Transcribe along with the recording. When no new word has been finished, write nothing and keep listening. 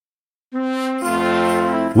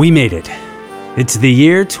We made it. It's the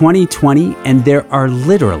year 2020, and there are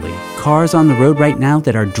literally cars on the road right now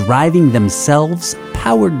that are driving themselves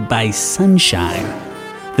powered by sunshine.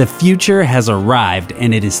 The future has arrived,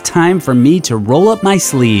 and it is time for me to roll up my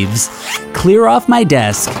sleeves, clear off my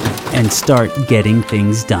desk, and start getting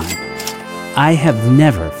things done. I have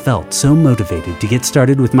never felt so motivated to get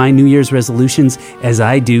started with my New Year's resolutions as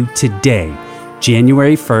I do today,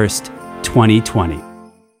 January 1st, 2020.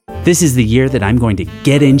 This is the year that I'm going to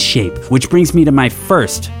get in shape, which brings me to my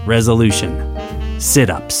first resolution,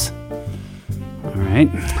 sit-ups. All right,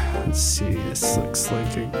 let's see, this looks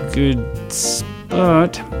like a good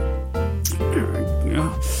spot. There we go.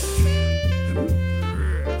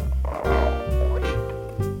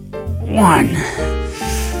 1.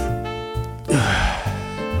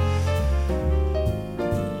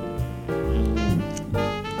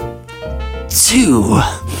 2.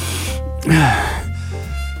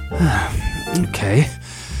 Okay,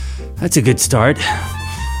 that's a good start.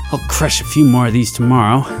 I'll crush a few more of these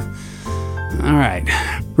tomorrow. All right,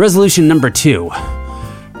 resolution number 2,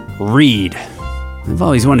 read. I've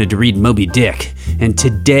always wanted to read Moby Dick, and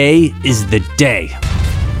today is the day.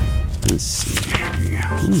 Let's see, here we go.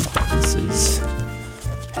 Ooh, this is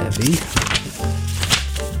heavy.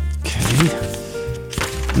 Okay.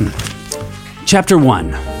 Chapter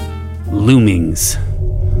 1, Loomings.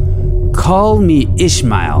 Call me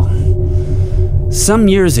Ishmael. Some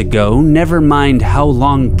years ago, never mind how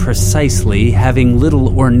long precisely, having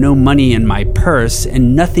little or no money in my purse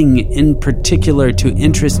and nothing in particular to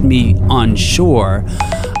interest me on shore,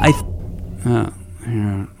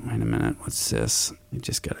 here, wait a minute, what's this? I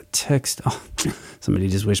just got a text. Oh, somebody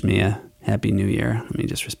just wished me a Happy New Year. Let me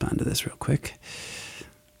just respond to this real quick.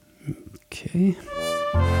 Okay.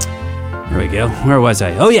 There we go. Where was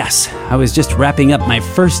I? Oh, yes. I was just wrapping up my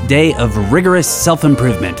first day of rigorous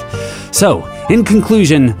self-improvement. So, in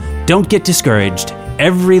conclusion, don't get discouraged.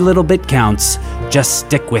 Every little bit counts. Just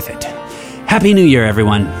stick with it. Happy New Year,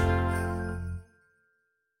 everyone.